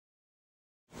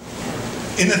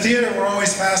In the theater, we're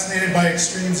always fascinated by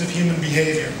extremes of human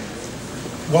behavior.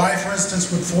 Why, for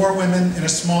instance, would 4 women in a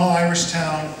small Irish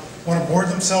town want to board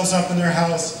themselves up in their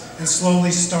house and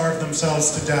slowly starve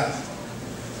themselves to death?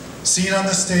 Seen on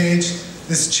the stage,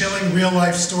 this chilling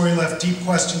real-life story left deep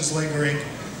questions lingering,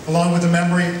 along with the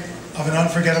memory of an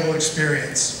unforgettable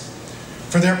experience.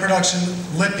 For their production,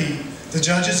 Lippy, the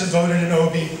judges have voted in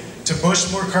Obie to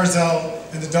BUSH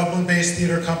MOUKARZEL and the Dublin-based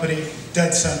theater company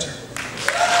Dead Center.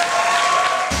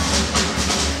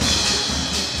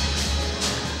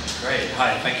 Great,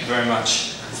 hi, thank you very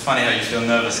much. It's funny how you feel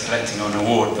nervous collecting an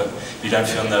award, but you don't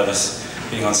feel nervous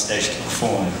being on stage to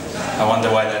perform. I wonder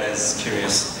why that is,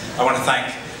 curious. I want to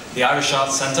thank the Irish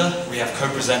Arts Centre. We have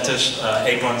co-presenters,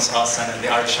 Abrons Arts Centre and the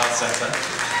Irish Arts Centre.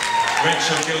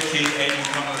 Rachel Gilkey, Aidan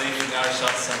Connolly from the Irish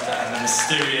Arts Centre, and the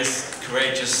mysterious,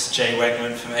 courageous Jay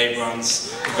Wegman from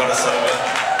Abrons, who got us over.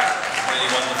 Really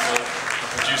wonderful.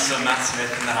 The producer, Matt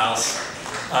Smith, in the house.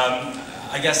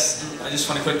 I guess I just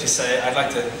want to quickly say I'd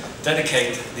like to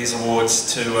dedicate these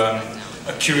awards to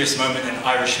a curious moment in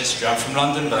Irish history. I'm from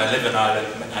London, but I live in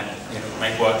Ireland and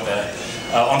make work there.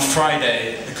 On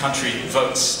Friday, the country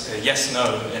votes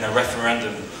yes/no in a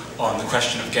referendum on the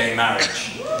question of gay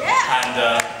marriage.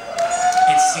 And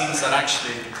it seems that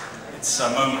actually it's a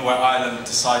moment where Ireland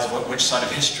decides which side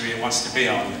of history it wants to be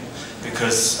on.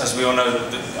 Because, as we all know,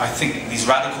 I think these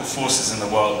radical forces in the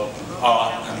world,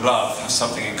 art and love, have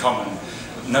something in common.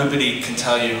 Nobody can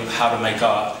tell you how to make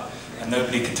art, and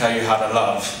nobody can tell you how to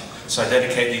love. So I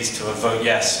dedicate these to a vote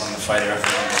yes on the Friday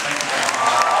referendum.